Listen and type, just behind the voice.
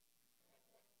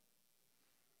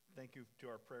thank you to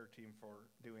our prayer team for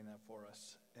doing that for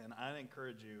us. And I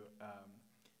encourage you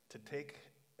to take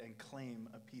and claim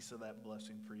a piece of that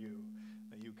blessing for you,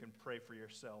 that you can pray for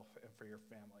yourself and for your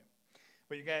family.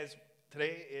 But you guys,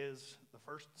 today is the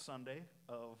first Sunday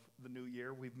of the new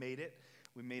year. We've made it.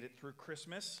 We made it through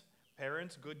Christmas.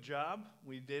 Parents, good job.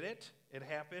 We did it. It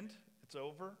happened. It's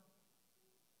over.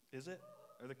 Is it?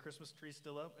 Are the Christmas trees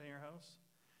still up in your house?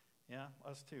 Yeah,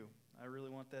 us too. I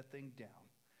really want that thing down.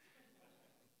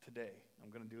 Today.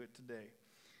 I'm going to do it today.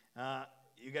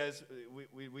 You guys,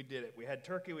 we did it. We had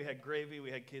turkey, we had gravy, we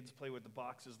had kids play with the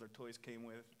boxes their toys came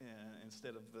with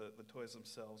instead of the toys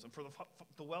themselves. And for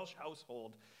the Welsh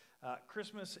household,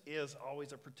 Christmas is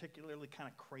always a particularly kind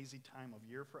of crazy time of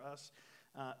year for us.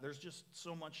 There's just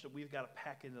so much that we've got to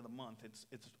pack into the month.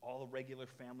 It's all the regular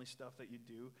family stuff that you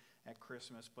do at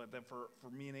Christmas. But then for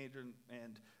me and Adrian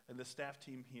and the staff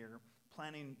team here,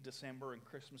 planning December and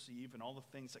Christmas Eve and all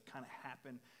the things that kind of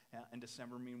happen in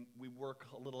December. I mean, we work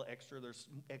a little extra. There's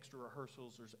extra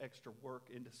rehearsals. There's extra work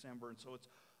in December. And so it's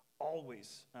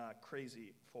always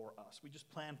crazy for us. We just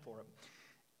plan for it.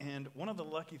 And one of the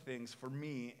lucky things for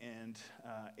me and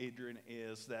Adrian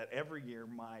is that every year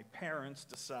my parents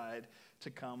decide to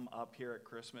come up here at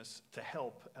Christmas to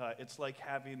help. It's like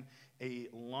having a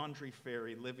laundry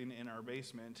fairy living in our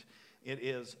basement. It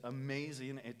is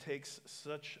amazing. It takes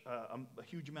such a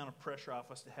huge amount of pressure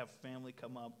off us to have family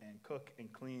come up and cook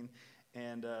and clean.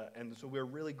 And so we're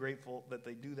really grateful that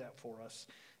they do that for us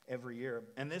every year.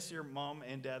 And this year, Mom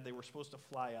and Dad, they were supposed to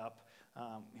fly up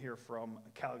here from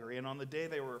Calgary. And on the day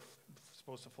they were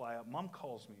supposed to fly up, Mom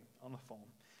calls me on the phone.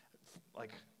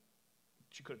 Like,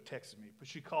 she could have texted me, but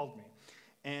she called me.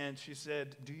 And she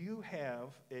said, "Do you have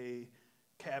a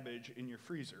cabbage in your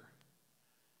freezer?"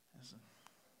 I said,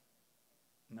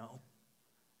 "No."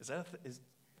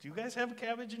 Do you guys have a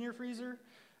cabbage in your freezer?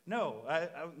 No,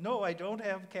 I don't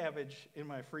have cabbage in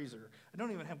my freezer. I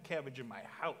don't even have cabbage in my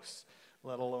house,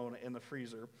 let alone in the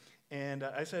freezer. And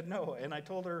I said no, and I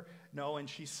told her no, and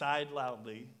she sighed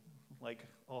loudly, like,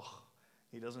 oh,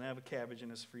 he doesn't have a cabbage in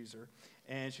his freezer.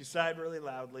 And she sighed really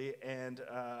loudly, and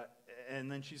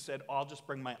then she said, I'll just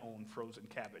bring my own frozen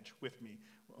cabbage with me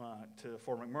to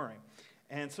Fort McMurray.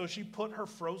 And so she put her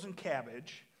frozen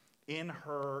cabbage in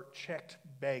her checked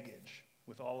baggage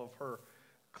with all of her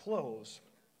clothes.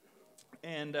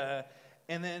 And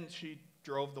then she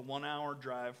drove the 1-hour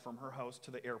drive from her house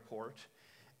to the airport,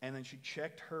 and then she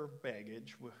checked her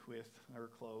baggage with her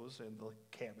clothes and the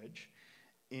cabbage,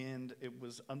 and it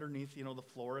was underneath, the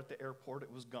floor at the airport.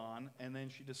 It was gone, and then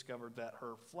she discovered that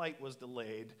her flight was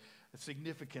delayed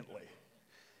significantly.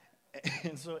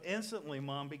 And so instantly,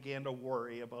 Mom began to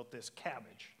worry about this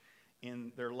cabbage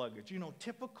in their luggage.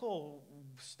 Typical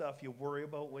stuff you worry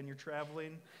about when you're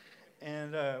traveling.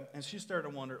 And she started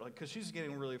to wonder, because she's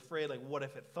getting really afraid, what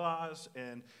if it thaws?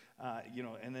 And,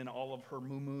 and then all of her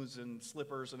muumuus and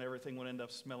slippers and everything would end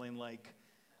up smelling like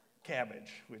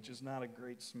cabbage, which is not a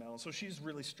great smell. So she's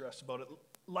really stressed about it.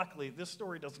 Luckily, this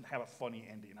story doesn't have a funny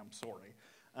ending. I'm sorry.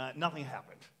 Nothing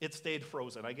happened. It stayed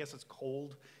frozen. I guess it's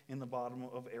cold in the bottom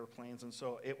of airplanes, and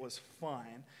so it was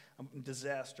fine.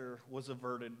 Disaster was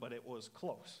averted, but it was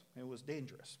close. It was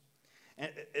dangerous.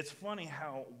 And it's funny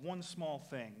how one small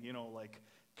thing, like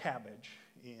cabbage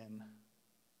in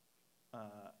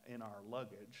our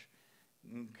luggage,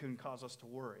 can cause us to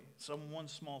worry. One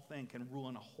small thing can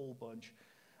ruin a whole bunch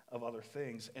of other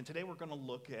things. And today we're going to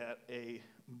look at a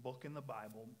book in the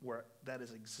Bible where that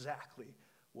is exactly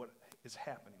what is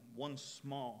happening. One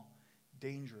small,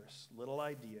 dangerous little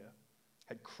idea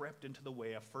had crept into the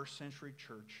way a first century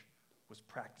church was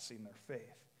practicing their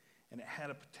faith. And it had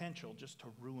a potential just to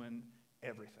ruin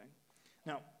everything.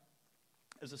 Now,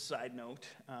 as a side note,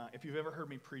 if you've ever heard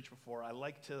me preach before, I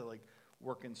like to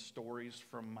work in stories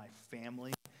from my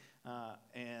family,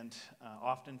 and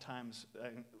oftentimes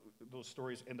those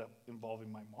stories end up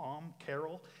involving my mom,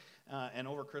 Carol. And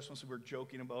over Christmas we were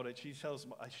joking about it. She tells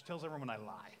everyone I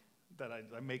lie, that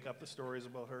I make up the stories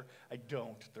about her. I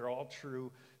don't. They're all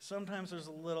true. Sometimes there's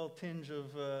a little tinge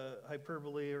of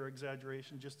hyperbole or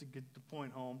exaggeration just to get the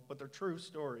point home, but they're true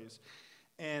stories.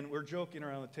 And we're joking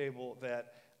around the table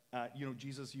that,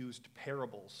 Jesus used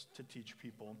parables to teach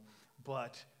people,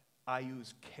 but I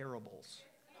use carables.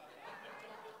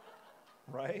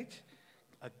 Right?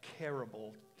 A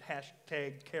carable.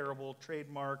 Hashtag carable,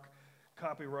 trademark,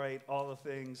 copyright, all the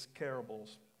things,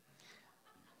 carables.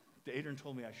 Adrian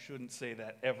told me I shouldn't say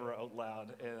that ever out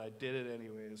loud, and I did it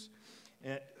anyways.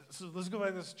 And so let's go back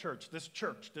to this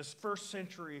church, this first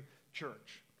century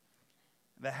church.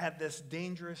 that had this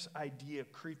dangerous idea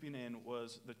creeping in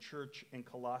was the church in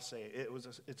Colossae.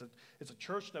 It's a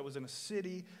church that was in a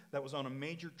city that was on a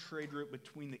major trade route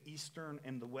between the eastern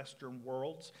and the western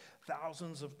worlds.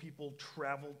 Thousands of people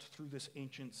traveled through this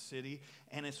ancient city,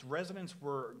 and its residents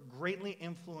were greatly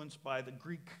influenced by the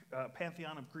Greek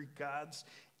pantheon of Greek gods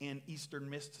and Eastern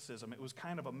mysticism. It was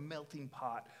kind of a melting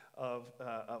pot of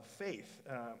faith,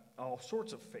 all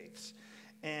sorts of faiths.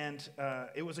 And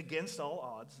it was against all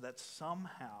odds that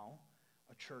somehow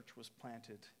a church was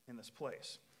planted in this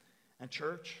place. A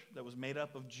church that was made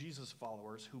up of Jesus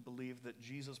followers who believed that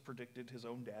Jesus predicted his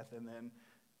own death and then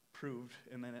proved,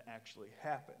 and then it actually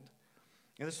happened.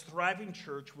 And this thriving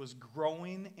church was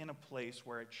growing in a place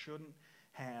where it shouldn't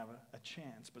have a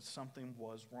chance, but something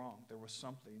was wrong. There was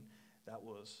something that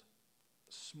was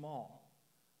small,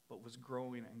 but was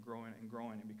growing and growing and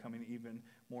growing and becoming even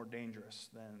more dangerous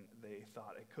than they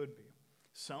thought it could be.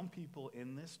 Some people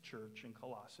in this church in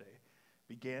Colossae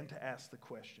began to ask the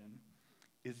question,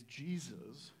 is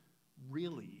Jesus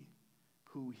really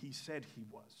who he said he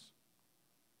was?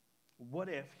 What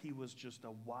if he was just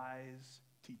a wise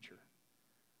teacher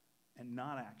and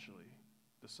not actually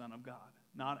the Son of God,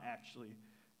 not actually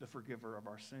the forgiver of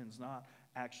our sins, not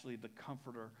actually the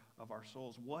comforter of our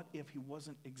souls? What if he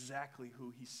wasn't exactly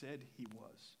who he said he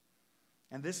was?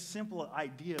 And this simple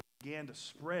idea began to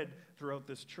spread throughout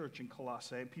this church in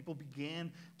Colossae. People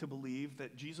began to believe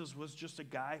that Jesus was just a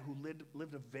guy who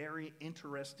lived a very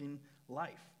interesting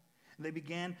life. And they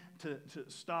began to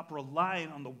stop relying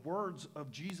on the words of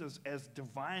Jesus as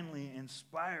divinely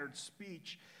inspired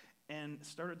speech and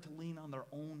started to lean on their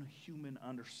own human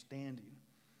understanding.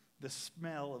 The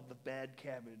smell of the bad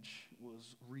cabbage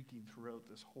was reeking throughout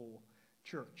this whole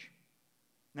church.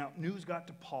 Now, news got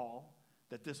to Paul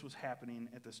that this was happening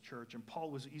at this church, and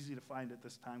Paul was easy to find at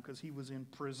this time because he was in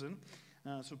prison,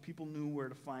 so people knew where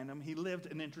to find him. He lived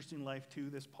an interesting life too,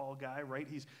 this Paul guy, right?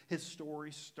 His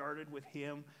story started with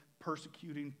him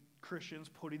persecuting Christians,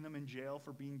 putting them in jail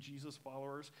for being Jesus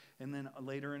followers, and then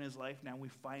later in his life, now we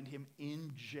find him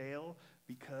in jail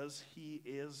because he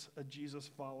is a Jesus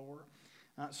follower.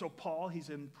 So Paul, he's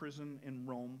in prison in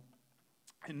Rome,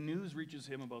 and news reaches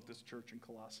him about this church in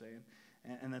Colossae,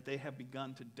 and that they have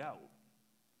begun to doubt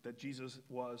that Jesus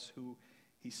was who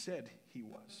he said he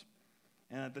was,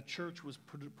 and that the church was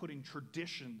putting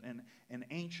tradition and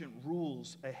ancient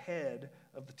rules ahead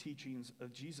of the teachings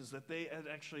of Jesus, that they had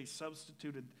actually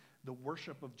substituted the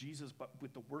worship of Jesus but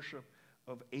with the worship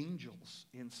of angels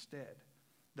instead.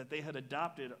 That they had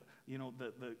adopted,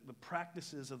 the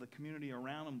practices of the community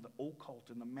around them, the occult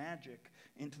and the magic,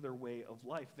 into their way of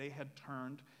life. They had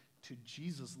turned to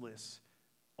Jesus-less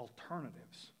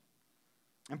alternatives.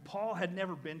 And Paul had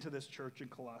never been to this church in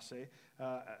Colossae.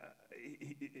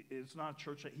 It's not a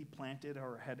church that he planted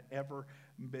or had ever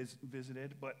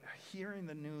visited, but hearing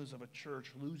the news of a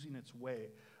church losing its way,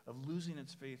 of losing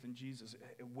its faith in Jesus,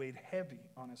 it weighed heavy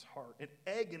on his heart. It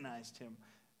agonized him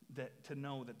to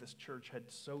know that this church had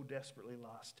so desperately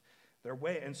lost their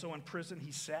way. And so in prison,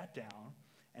 he sat down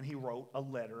and he wrote a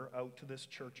letter out to this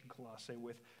church in Colossae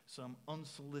with some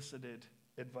unsolicited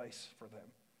advice for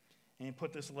them. And he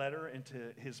put this letter into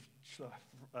his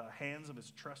hands of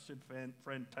his trusted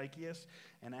friend Tychicus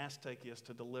and asked Tychicus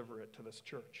to deliver it to this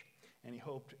church. And he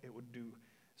hoped it would do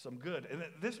some good. And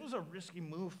this was a risky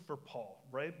move for Paul,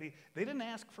 right? They didn't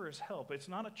ask for his help. It's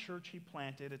not a church he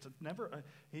planted.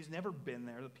 He's never been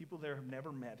there. The people there have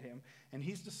never met him. And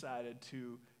he's decided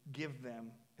to give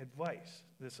them advice,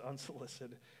 this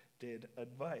unsolicited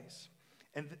advice.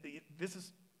 And this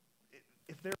is,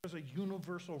 if there's a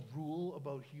universal rule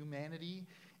about humanity,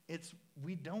 it's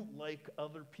we don't like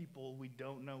other people we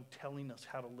don't know telling us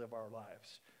how to live our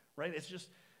lives, right? It's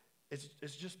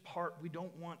just part, we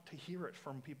don't want to hear it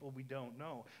from people we don't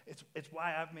know. It's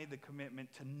why I've made the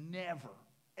commitment to never,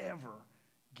 ever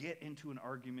get into an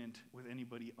argument with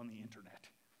anybody on the internet,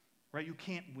 right? You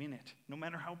can't win it. No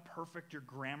matter how perfect your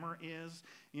grammar is,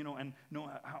 and no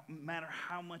matter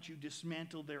how much you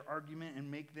dismantle their argument and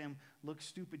make them look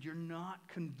stupid, you're not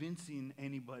convincing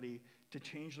anybody to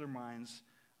change their minds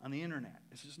on the internet.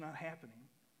 It's just not happening.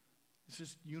 It's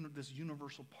just this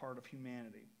universal part of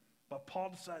humanity. But Paul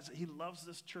decides that he loves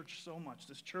this church so much,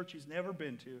 this church he's never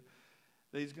been to,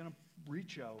 that he's going to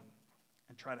reach out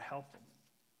and try to help them.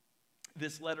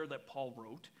 This letter that Paul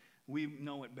wrote, we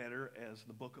know it better as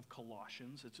the book of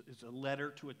Colossians. It's a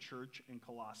letter to a church in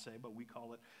Colossae, but we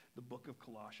call it the book of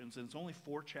Colossians. And it's only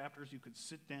 4 chapters. You could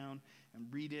sit down and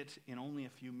read it in only a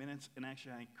few minutes. And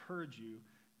actually, I encourage you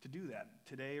to do that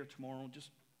today or tomorrow. Just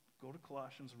go to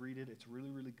Colossians, read it. It's really,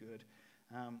 really good.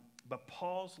 But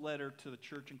Paul's letter to the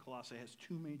church in Colossae has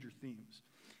 2 major themes.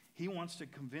 He wants to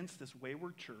convince this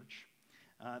wayward church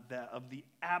that of the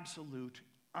absolute,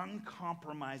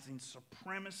 uncompromising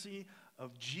supremacy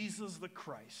of Jesus the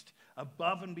Christ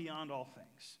above and beyond all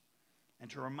things, and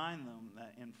to remind them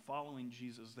that in following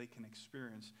Jesus, they can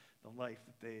experience the life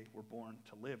that they were born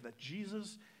to live, that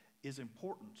Jesus is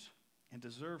important and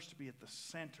deserves to be at the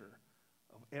center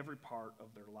of every part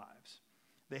of their lives.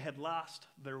 They had lost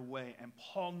their way, and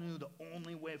Paul knew the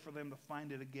only way for them to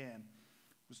find it again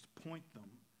was to point them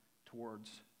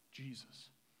towards Jesus.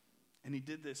 And he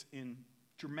did this in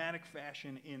dramatic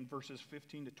fashion in verses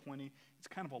 15 to 20. It's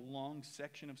kind of a long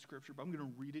section of Scripture, but I'm going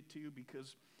to read it to you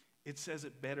because it says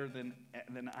it better than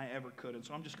I ever could. And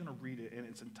so I'm just going to read it in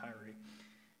its entirety.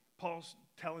 Paul's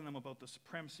telling them about the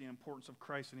supremacy and importance of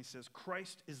Christ, and he says,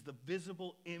 Christ is the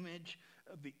visible image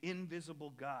of the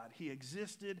invisible God. He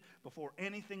existed before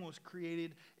anything was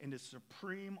created and is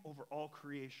supreme over all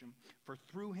creation. For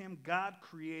through him, God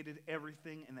created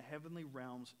everything in the heavenly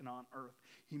realms and on earth.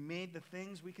 He made the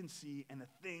things we can see and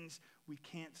the things we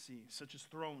can't see, such as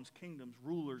thrones, kingdoms,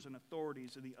 rulers, and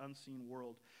authorities in the unseen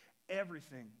world.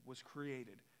 Everything was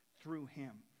created through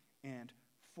him and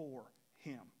for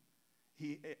him.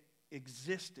 He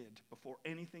existed before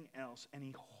anything else, and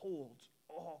he holds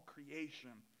all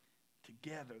creation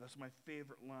together. That's my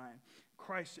favorite line.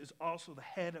 Christ is also the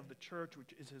head of the church,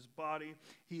 which is his body.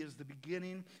 He is the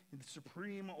beginning and the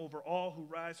supreme over all who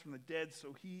rise from the dead,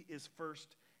 so he is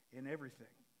first in everything.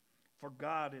 For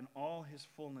God in all his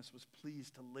fullness was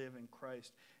pleased to live in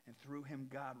Christ, and through him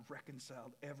God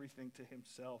reconciled everything to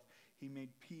himself. He made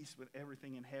peace with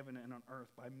everything in heaven and on earth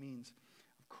by means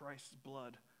of Christ's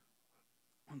blood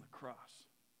on the cross.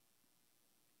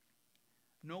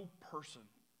 No person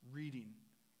reading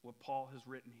what Paul has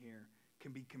written here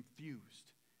can be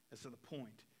confused as to the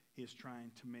point he is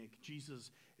trying to make. Jesus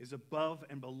is above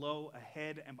and below,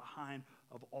 ahead and behind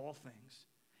of all things.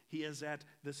 He is at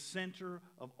the center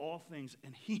of all things,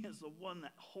 and he is the one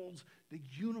that holds the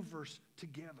universe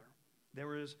together.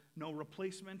 There is no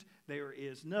replacement. There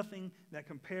is nothing that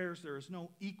compares. There is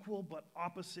no equal but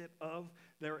opposite of.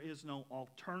 There is no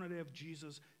alternative.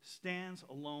 Jesus stands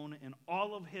alone in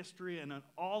all of history and in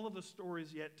all of the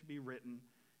stories yet to be written.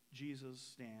 Jesus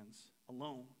stands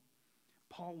alone.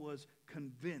 Paul was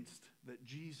convinced that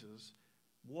Jesus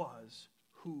was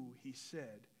who he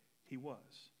said he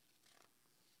was.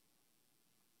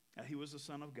 That he was the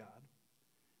Son of God,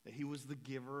 that he was the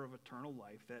giver of eternal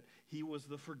life, that he was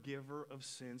the forgiver of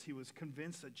sins. He was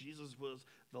convinced that Jesus was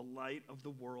the light of the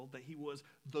world, that he was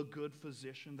the good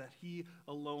physician, that he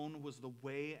alone was the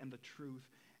way and the truth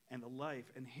and the life.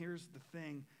 And here's the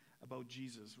thing about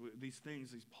Jesus, these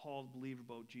things Paul believed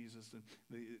about Jesus, and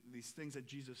these things that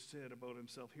Jesus said about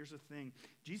himself. Here's the thing.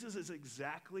 Jesus is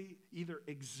either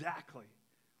exactly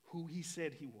who he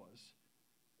said he was,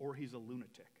 or he's a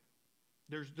lunatic.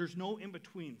 There's no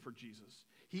in-between for Jesus.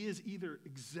 He is either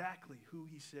exactly who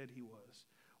he said he was,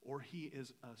 or he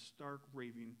is a stark,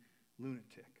 raving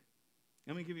lunatic.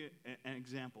 Let me give you an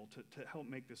example to help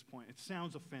make this point. It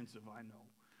sounds offensive, I know.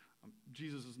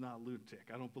 Jesus is not a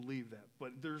lunatic. I don't believe that.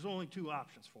 But there's only two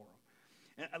options for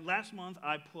him. And last month,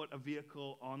 I put a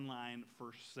vehicle online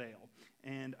for sale.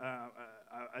 And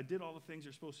I did all the things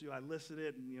you're supposed to do. I listed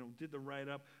it and did the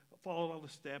write-up, followed all the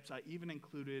steps. I even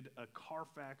included a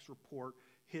Carfax report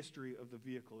history of the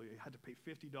vehicle. You had to pay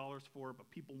 $50 for it,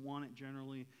 but people want it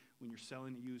generally when you're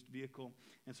selling a used vehicle.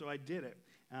 And so I did it.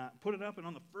 Put it up, and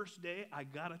on the first day, I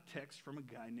got a text from a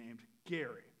guy named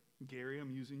Gary. Gary,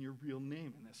 I'm using your real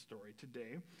name in this story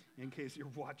today, in case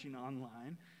you're watching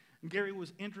online. And Gary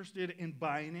was interested in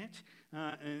buying it,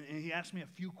 and he asked me a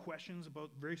few questions,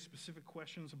 very specific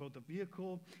questions about the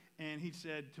vehicle. And he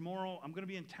said, tomorrow, I'm going to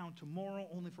be in town tomorrow,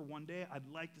 only for one day. I'd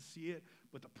like to see it,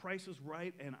 but the price is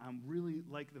right, and I'm really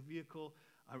like the vehicle.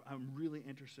 I'm really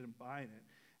interested in buying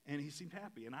it. And he seemed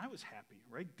happy, and I was happy,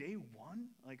 right? Day one,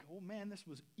 like, oh man, this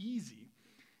was easy.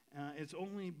 It's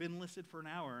only been listed for an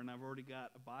hour, and I've already got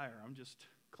a buyer. I'm just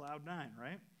cloud nine,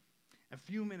 right? A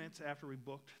few minutes after we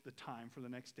booked the time for the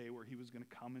next day where he was going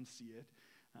to come and see it,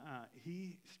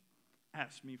 he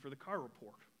asked me for the car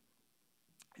report.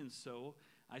 And so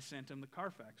I sent him the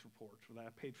Carfax report that I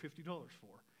paid $50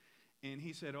 for. And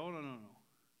he said, oh, no.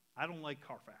 I don't like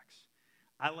Carfax.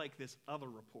 I like this other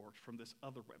report from this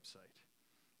other website.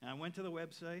 And I went to the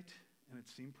website, and it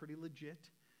seemed pretty legit.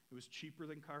 It was cheaper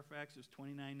than Carfax. It was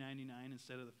 $29.99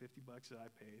 instead of the $50 that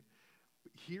I paid.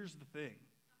 But here's the thing.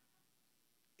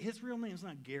 His real name's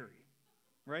not Gary,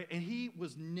 right? And he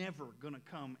was never going to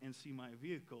come and see my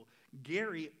vehicle.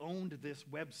 Gary owned this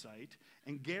website,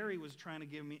 and Gary was trying to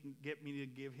get me to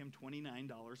give him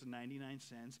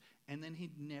 $29.99, and then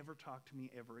he'd never talk to me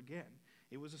ever again.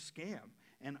 It was a scam.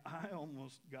 And I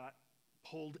almost got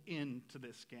pulled into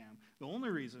this scam. The only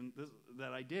reason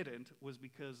that I didn't was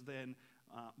because then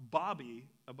Bobby,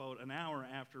 about an hour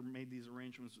after made these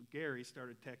arrangements with Gary,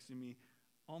 started texting me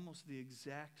almost the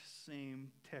exact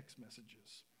same text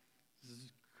messages.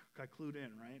 I clued in,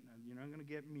 right? You're not going to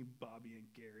get me, Bobby and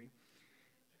Gary.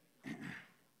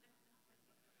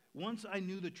 Once I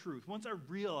knew the truth, once I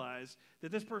realized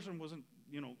that this person wasn't,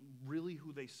 really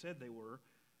who they said they were,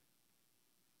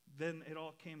 then it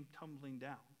all came tumbling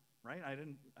down, right? I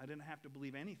didn't have to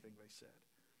believe anything they said.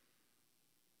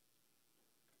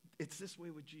 It's this way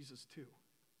with Jesus too.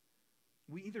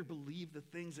 We either believe the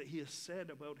things that he has said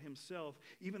about himself,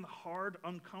 even the hard,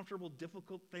 uncomfortable,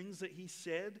 difficult things that he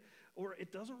said, or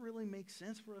it doesn't really make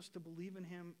sense for us to believe in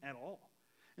him at all.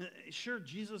 Sure,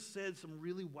 Jesus said some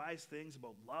really wise things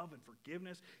about love and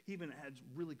forgiveness. He even had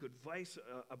really good advice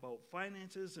about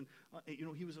finances. And, he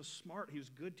was he was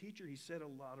a good teacher. He said a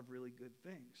lot of really good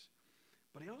things.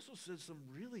 But he also said some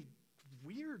really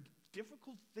weird,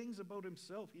 difficult things about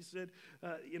himself. He said,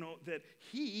 that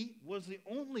he was the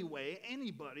only way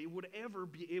anybody would ever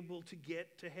be able to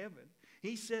get to heaven.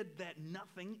 He said that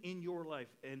nothing in your life,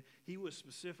 and he was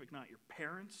specific, not your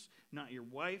parents, not your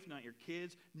wife, not your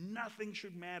kids, nothing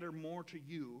should matter more to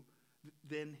you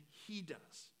than he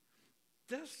does.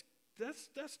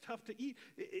 That's tough to eat.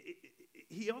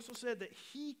 He also said that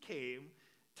he came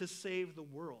to save the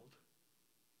world,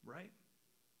 right?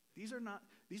 These are not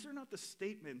the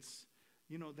statements,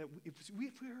 that if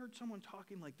we heard someone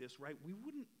talking like this, right, we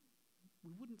wouldn't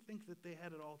think that they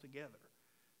had it all together.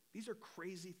 These are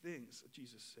crazy things that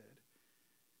Jesus said.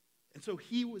 And so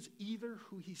he was either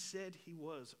who he said he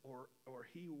was, or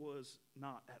he was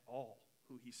not at all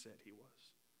who he said he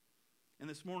was. And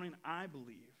this morning, I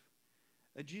believe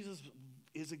that Jesus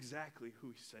is exactly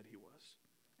who he said he was.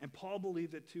 And Paul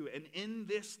believed it too. And in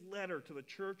this letter to the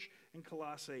church in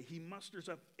Colossae, he musters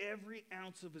up every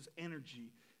ounce of his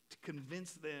energy to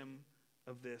convince them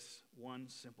of this one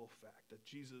simple fact, that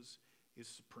Jesus is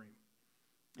supreme.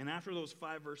 And after those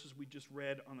 5 verses we just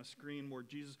read on the screen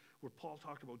where Paul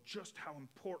talked about just how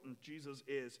important Jesus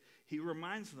is, he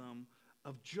reminds them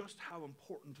of just how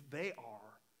important they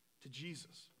are to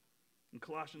Jesus. In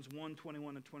Colossians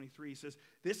 1:21 and 23, he says,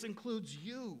 "This includes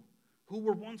you, who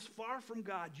were once far from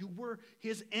God. You were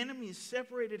his enemies,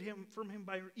 separated from him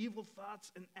by your evil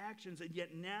thoughts and actions, and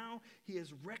yet now he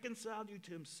has reconciled you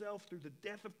to himself through the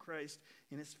death of Christ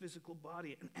in his physical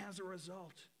body. And as a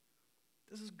result,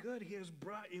 this is good. He has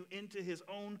brought you into his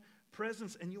own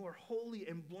presence, and you are holy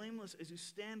and blameless as you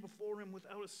stand before him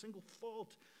without a single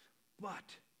fault.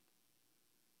 But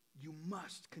you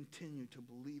must continue to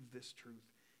believe this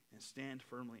truth and stand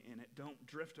firmly in it. Don't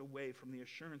drift away from the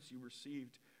assurance you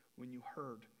received when you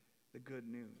heard the good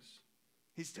news."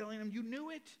 He's telling them, you knew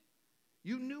it.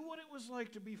 You knew what it was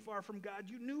like to be far from God.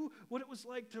 You knew what it was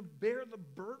like to bear the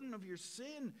burden of your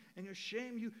sin and your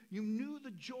shame. You knew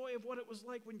the joy of what it was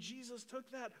like when Jesus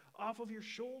took that off of your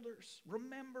shoulders.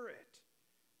 Remember it.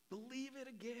 Believe it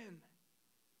again.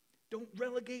 Don't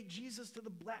relegate Jesus to the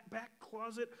back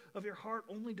closet of your heart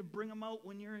only to bring him out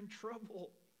when you're in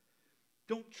trouble.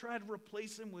 Don't try to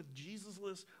replace him with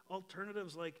Jesus-less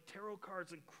alternatives like tarot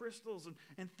cards and crystals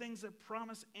and things that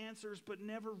promise answers but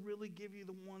never really give you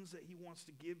the ones that he wants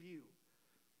to give you.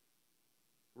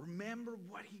 Remember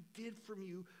what he did from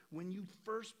you when you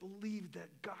first believed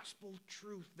that gospel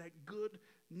truth, that good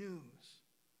news.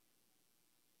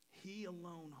 He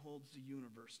alone holds the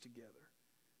universe together.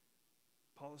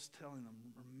 Paul is telling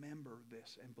them, remember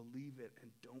this and believe it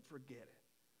and don't forget it.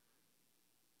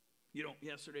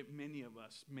 Yesterday many of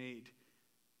us made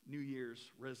New Year's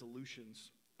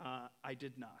resolutions. I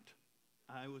did not.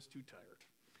 I was too tired.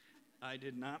 I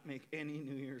did not make any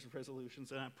New Year's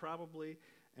resolutions, and I probably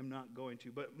am not going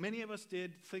to. But many of us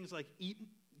did things like eat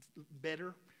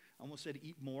better. I almost said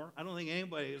eat more. I don't think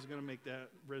anybody is going to make that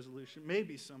resolution.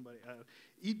 Maybe somebody.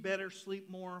 Eat better, sleep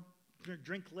more,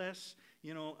 drink less,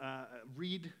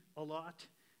 read a lot.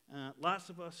 Lots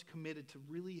of us committed to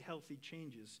really healthy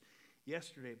changes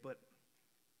yesterday, but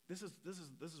this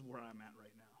is where I'm at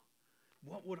right now.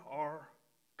 What would our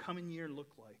coming year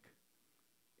look like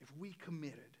if we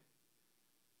committed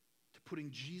to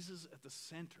putting Jesus at the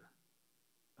center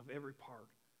of every part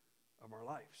of our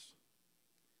lives?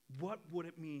 What would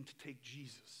it mean to take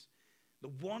Jesus, the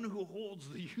one who holds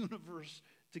the universe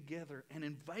together, and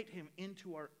invite him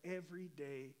into our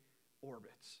everyday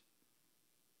orbits,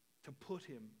 to put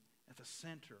him at the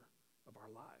center of our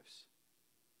lives?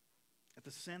 At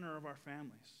the center of our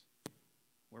families,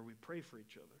 where we pray for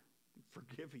each other,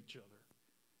 forgive each other,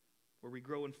 where we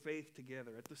grow in faith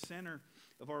together. At the center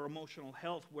of our emotional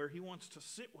health, where he wants to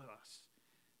sit with us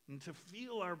and to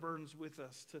feel our burdens with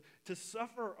us, to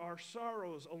suffer our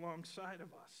sorrows alongside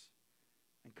of us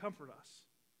and comfort us.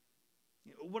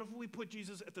 What if we put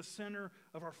Jesus at the center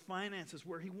of our finances,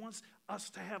 where he wants us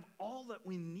to have all that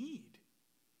we need?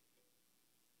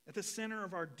 At the center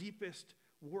of our deepest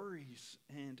worries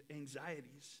and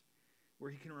anxieties, where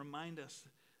he can remind us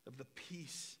of the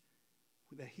peace,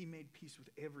 that he made peace with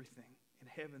everything in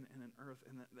heaven and in earth,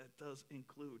 and that does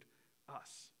include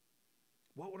us.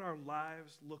 What would our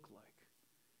lives look like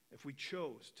if we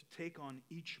chose to take on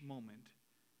each moment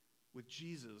with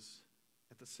Jesus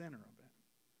at the center of it?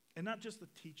 And not just the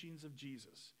teachings of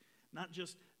Jesus, not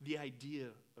just the idea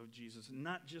of Jesus,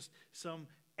 not just some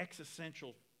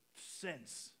existential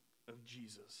sense of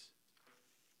Jesus,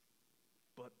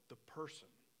 but the person,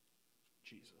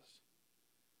 Jesus.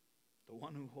 The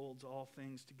one who holds all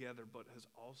things together, but has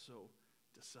also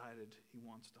decided he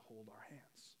wants to hold our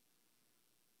hands.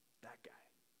 That guy.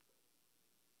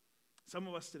 Some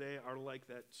of us today are like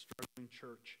that struggling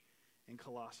church in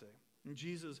Colossae. And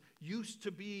Jesus used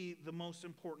to be the most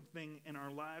important thing in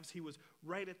our lives. He was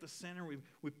right at the center.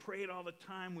 We prayed all the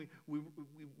time. We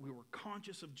were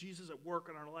conscious of Jesus at work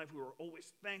in our life. We were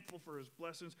always thankful for his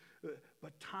blessings.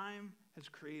 But time has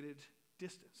created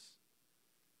distance.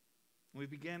 We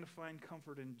began to find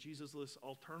comfort in Jesus-less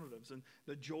alternatives, and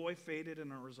the joy faded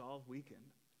and our resolve weakened.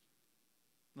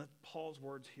 Let Paul's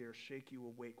words here shake you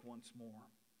awake once more.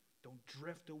 Don't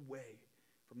drift away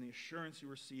from the assurance you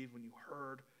received when you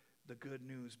heard the good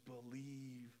news.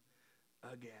 Believe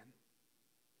again.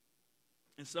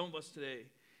 And some of us today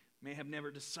may have never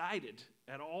decided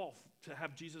at all to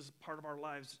have Jesus part of our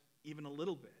lives even a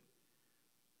little bit.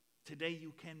 Today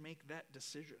you can make that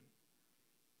decision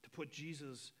to put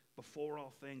Jesus before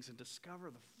all things and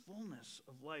discover the fullness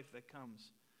of life that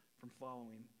comes from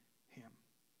following him.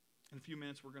 In a few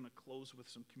minutes, we're going to close with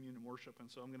some communion worship, and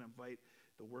so I'm going to invite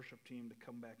the worship team to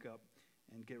come back up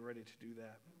and get ready to do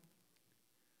that.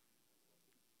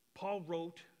 Paul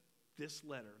wrote this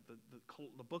letter,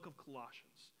 the book of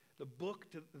Colossians,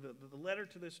 the letter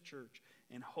to this church,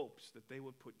 in hopes that they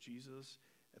would put Jesus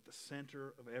at the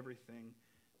center of everything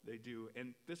they do.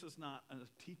 And this is not a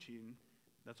teaching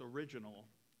that's original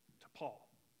to Paul.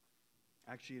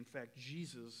 Actually, in fact,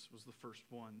 Jesus was the first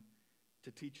one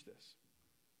to teach this.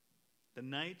 The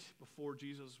night before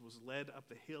Jesus was led up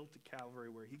the hill to Calvary,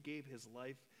 where he gave his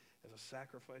life as a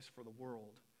sacrifice for the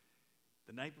world,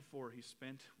 the night before, he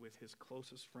spent with his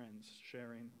closest friends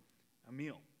sharing a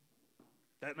meal.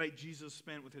 That night, Jesus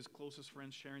spent with his closest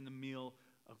friends sharing the meal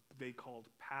they called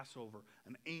Passover,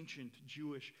 an ancient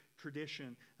Jewish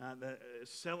tradition that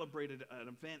celebrated an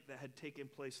event that had taken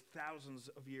place thousands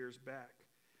of years back.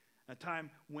 A time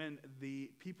when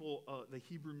the people, the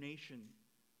Hebrew nation,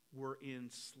 were in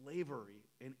slavery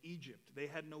in Egypt. They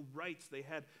had no rights. They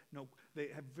had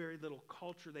very little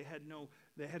culture. They had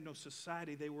no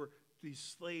society. They were these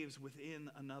slaves within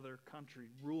another country,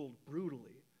 ruled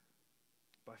brutally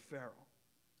by Pharaoh.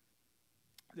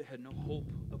 They had no hope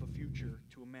of a future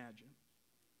to imagine.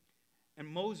 And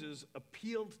Moses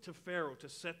appealed to Pharaoh to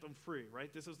set them free,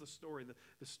 right? This is the story,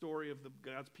 the story of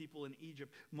God's people in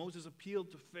Egypt. Moses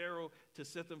appealed to Pharaoh to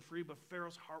set them free, but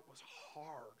Pharaoh's heart was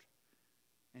hard,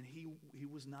 and he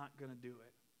was not going to do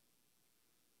it.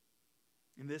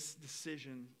 And this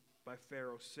decision by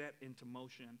Pharaoh set into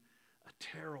motion a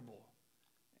terrible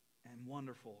and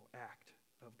wonderful act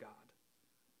of God.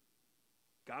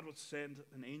 God would send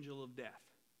an angel of death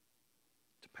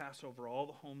to pass over all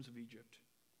the homes of Egypt,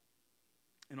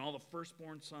 and all the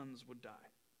firstborn sons would die.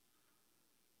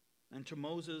 And to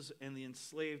Moses and the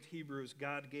enslaved Hebrews,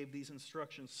 God gave these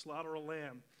instructions: slaughter a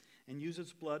lamb and use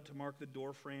its blood to mark the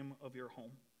doorframe of your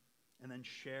home, and then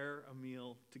share a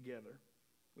meal together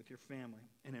with your family,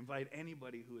 and invite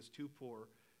anybody who is too poor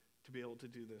to be able to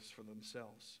do this for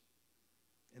themselves.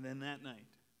 And then that night,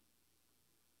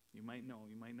 you might know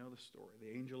the story.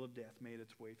 The angel of death made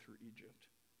its way through Egypt.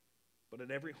 But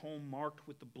at every home marked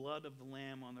with the blood of the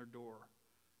lamb on their door,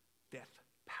 death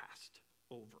passed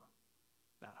over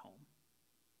that home.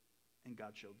 And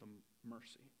God showed them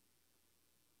mercy.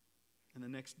 And the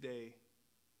next day,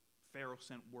 Pharaoh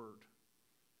sent word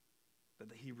that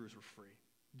the Hebrews were free.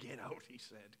 Get out, he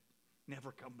said.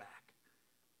 Never come back.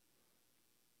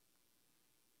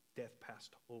 Death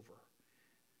passed over.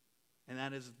 And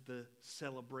that is the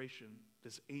celebration,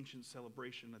 this ancient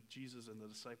celebration that Jesus and the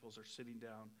disciples are sitting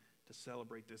down to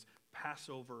celebrate, this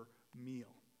Passover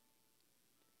meal.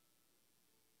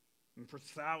 And for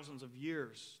thousands of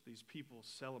years, these people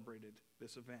celebrated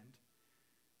this event.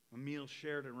 A meal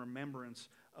shared in remembrance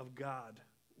of God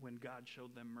when God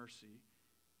showed them mercy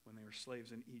when they were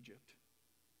slaves in Egypt.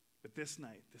 But this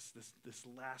night, this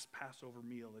last Passover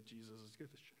meal that Jesus is going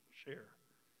to share,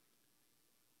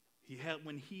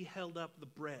 when he held up the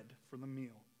bread for the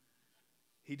meal,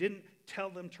 he didn't tell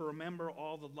them to remember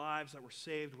all the lives that were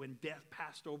saved when death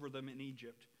passed over them in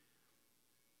Egypt.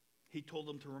 He told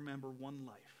them to remember one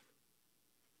life,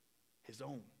 his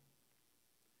own.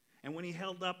 And when he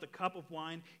held up the cup of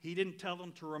wine, he didn't tell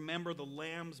them to remember the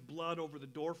lamb's blood over the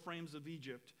door frames of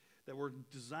Egypt that were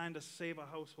designed to save a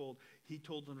household. He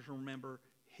told them to remember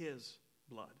his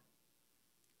blood,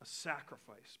 a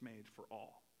sacrifice made for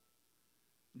all.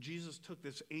 Jesus took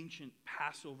this ancient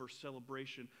Passover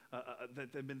celebration that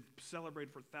had been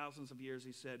celebrated for thousands of years.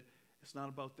 He said, it's not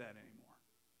about that anymore.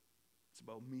 It's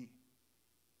about me.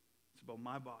 It's about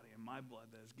my body and my blood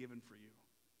that is given for you.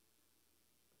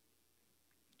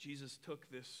 Jesus took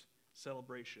this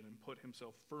celebration and put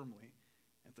himself firmly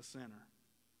at the center.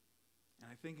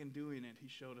 And I think in doing it, he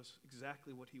showed us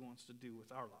exactly what he wants to do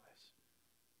with our lives.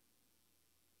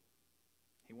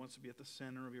 He wants to be at the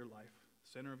center of your life,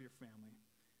 the center of your family,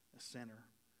 the center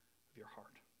of your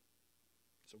heart.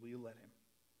 So will you let him?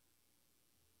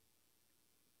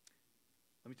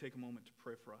 Let me take a moment to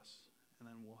pray for us, and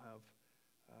then we'll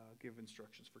give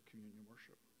instructions for communion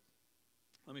worship.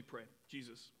 Let me pray.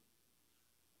 Jesus,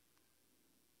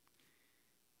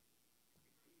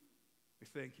 we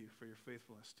thank you for your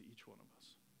faithfulness to each one of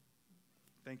us.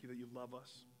 Thank you that you love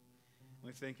us. And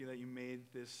we thank you that you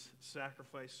made this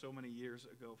sacrifice so many years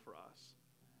ago for us.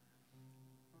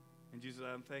 And Jesus,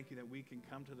 I thank you that we can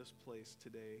come to this place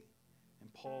today,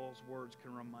 and Paul's words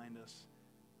can remind us,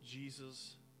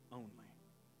 Jesus only.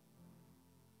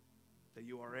 That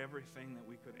you are everything that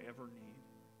we could ever need.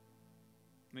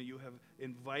 That you have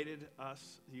invited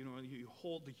us, you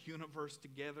hold the universe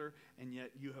together, and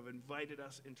yet you have invited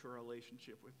us into a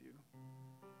relationship with you.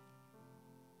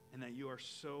 And that you are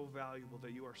so valuable,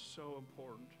 that you are so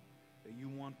important, that you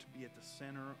want to be at the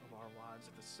center of our lives,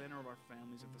 at the center of our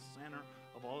families, at the center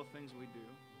of all the things we do.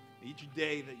 Each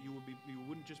day that you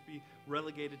wouldn't just be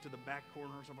relegated to the back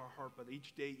corners of our heart, but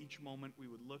each day, each moment, we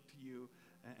would look to you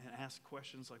and ask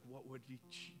questions like, what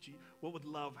would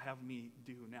love have me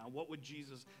do now? What would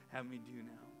Jesus have me do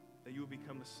now? That you would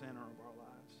become the center of our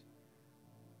lives.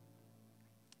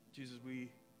 Jesus, we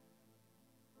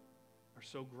are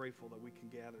so grateful that we can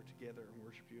gather together and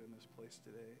worship you in this place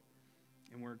today.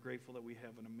 And we're grateful that we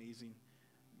have an amazing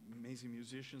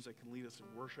musicians that can lead us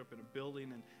in worship in a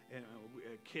building, and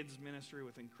a kids ministry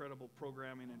with incredible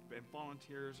programming and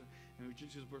volunteers. And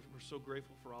we're so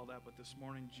grateful for all that. But this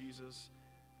morning, Jesus,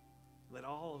 let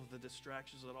all of the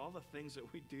distractions, let all the things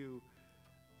that we do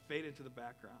fade into the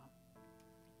background.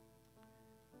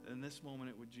 In this moment,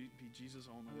 it would be Jesus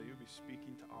only, that you would be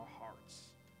speaking to our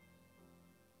hearts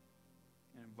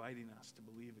and inviting us to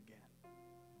believe again.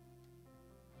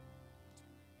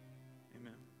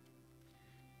 Amen.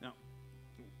 Now,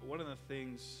 one of the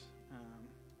things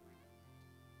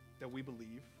that we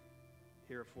believe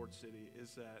here at Fort City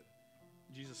is that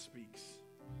Jesus speaks.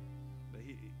 That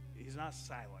he's not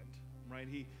silent, right?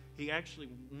 He actually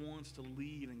wants to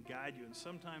lead and guide you. And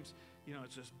sometimes,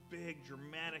 it's just big,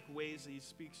 dramatic ways that he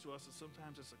speaks to us. And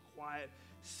sometimes it's a quiet,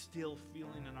 still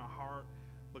feeling in our heart.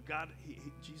 But God,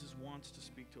 Jesus wants to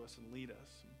speak to us and lead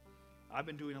us. I've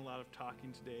been doing a lot of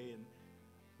talking today, and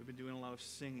we've been doing a lot of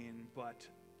singing, but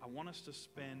I want us to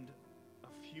spend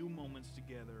a few moments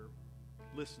together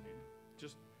listening.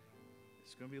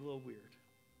 It's going to be a little weird.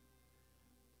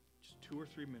 Just 2 or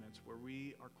 3 minutes where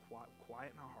we are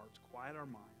quiet in our hearts, quiet our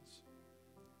minds,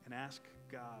 and ask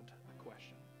God a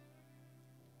question.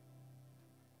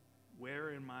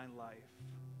 Where in my life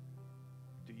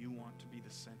do you want to be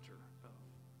the center of?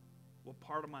 What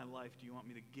part of my life do you want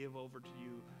me to give over to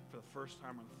you for the first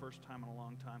time or the first time in a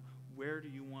long time? Where do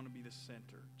you want to be the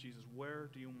center? Jesus, where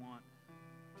do you want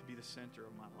to be the center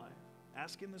of my life?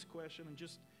 Ask him this question, and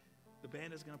the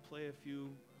band is going to play a few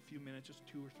minutes, just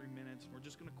 2 or 3 minutes. We're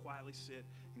just going to quietly sit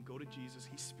and go to Jesus.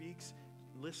 He speaks.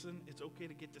 Listen, it's okay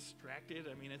to get distracted.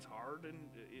 I mean, it's hard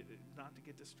not to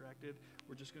get distracted.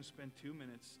 We're just going to spend 2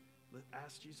 minutes.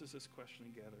 Ask Jesus this question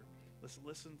together. Let's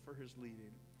listen for his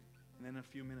leading. And then in a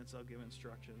few minutes, I'll give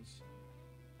instructions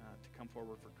to come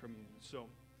forward for communion. So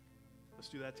let's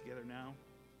do that together now.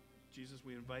 Jesus,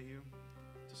 we invite you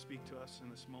to speak to us in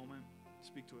this moment.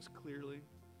 Speak to us clearly.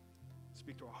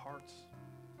 Speak to our hearts.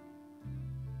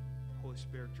 Holy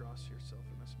Spirit, draw us to yourself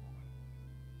in this moment.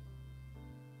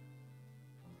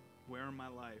 Where in my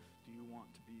life do you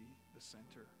want to be the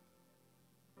center?